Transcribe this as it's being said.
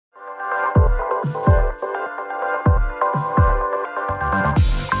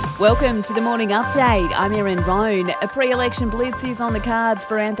Welcome to the Morning Update. I'm Erin Roan. A pre-election blitz is on the cards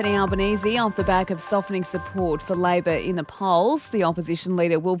for Anthony Albanese off the back of softening support for Labor in the polls. The opposition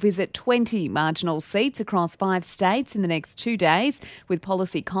leader will visit 20 marginal seats across 5 states in the next 2 days, with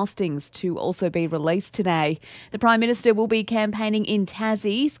policy costings to also be released today. The Prime Minister will be campaigning in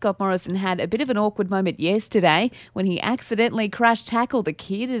Tassie. Scott Morrison had a bit of an awkward moment yesterday when he accidentally crash-tackled a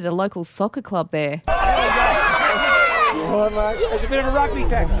kid at a local soccer club there. It's a bit of a rugby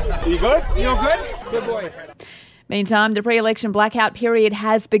tackle. Are you good? You're good? Good boy. Meantime, the pre-election blackout period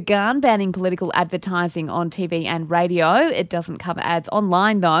has begun, banning political advertising on TV and radio. It doesn't cover ads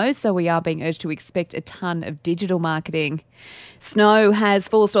online though, so we are being urged to expect a ton of digital marketing. Snow has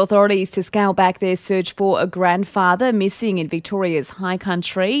forced authorities to scale back their search for a grandfather missing in Victoria's high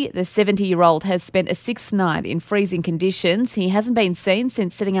country. The 70-year-old has spent a 6th night in freezing conditions. He hasn't been seen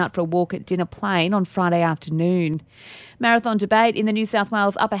since setting out for a walk at Dinner Plain on Friday afternoon. Marathon debate in the New South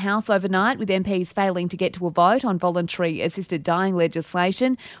Wales Upper House overnight, with MPs failing to get to a vote on voluntary assisted dying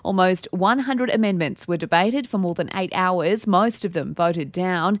legislation. Almost 100 amendments were debated for more than 8 hours, most of them voted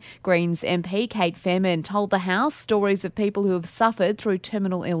down. Greens MP Kate Fairman told the House stories of people who have suffered through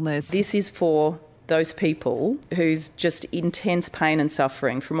terminal illness. This is for those people whose just intense pain and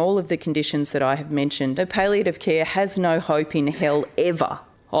suffering from all of the conditions that I have mentioned. The palliative care has no hope in hell ever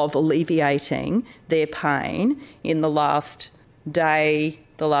of alleviating their pain in the last day,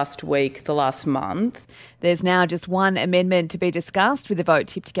 the last week, the last month. There's now just one amendment to be discussed, with the vote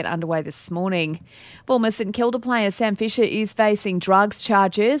tipped to get underway this morning. Former St Kilda player Sam Fisher is facing drugs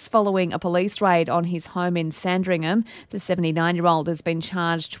charges following a police raid on his home in Sandringham. The 79-year-old has been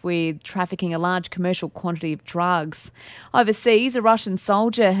charged with trafficking a large commercial quantity of drugs. Overseas, a Russian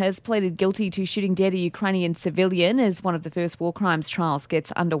soldier has pleaded guilty to shooting dead a Ukrainian civilian as one of the first war crimes trials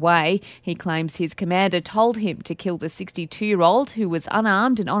gets underway. He claims his commander told him to kill the 62-year-old, who was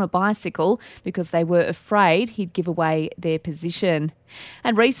unarmed and on a bicycle, because they were afraid he'd give away their position.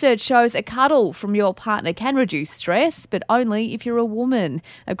 And research shows a cuddle from your partner can reduce stress, but only if you're a woman.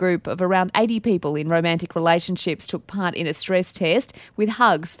 A group of around 80 people in romantic relationships took part in a stress test, with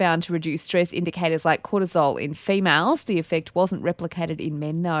hugs found to reduce stress indicators like cortisol in females. The effect wasn't replicated in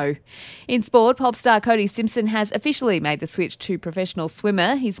men, though. In sport, pop star Cody Simpson has officially made the switch to professional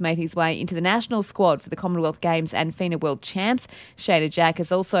swimmer. He's made his way into the national squad for the Commonwealth Games and FINA World Champs. Shayna Jack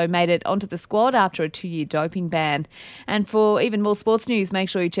has also made it onto the squad after a 2-year doping ban. And for even more sports news, make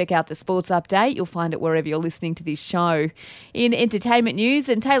sure you check out the Sports Update. You'll find it wherever you're listening to this show. In entertainment news,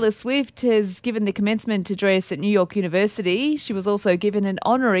 and Taylor Swift has given the commencement address at New York University. She was also given an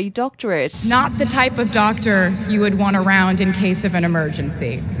honorary doctorate. Not the type of doctor you would want around in case of an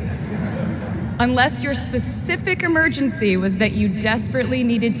emergency. Unless your specific emergency was that you desperately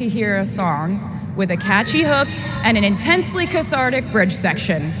needed to hear a song with a catchy hook and an intensely cathartic bridge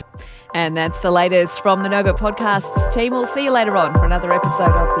section. And that's the latest from the Nova Podcasts team. We'll see you later on for another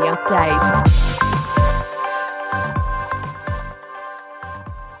episode of The Update.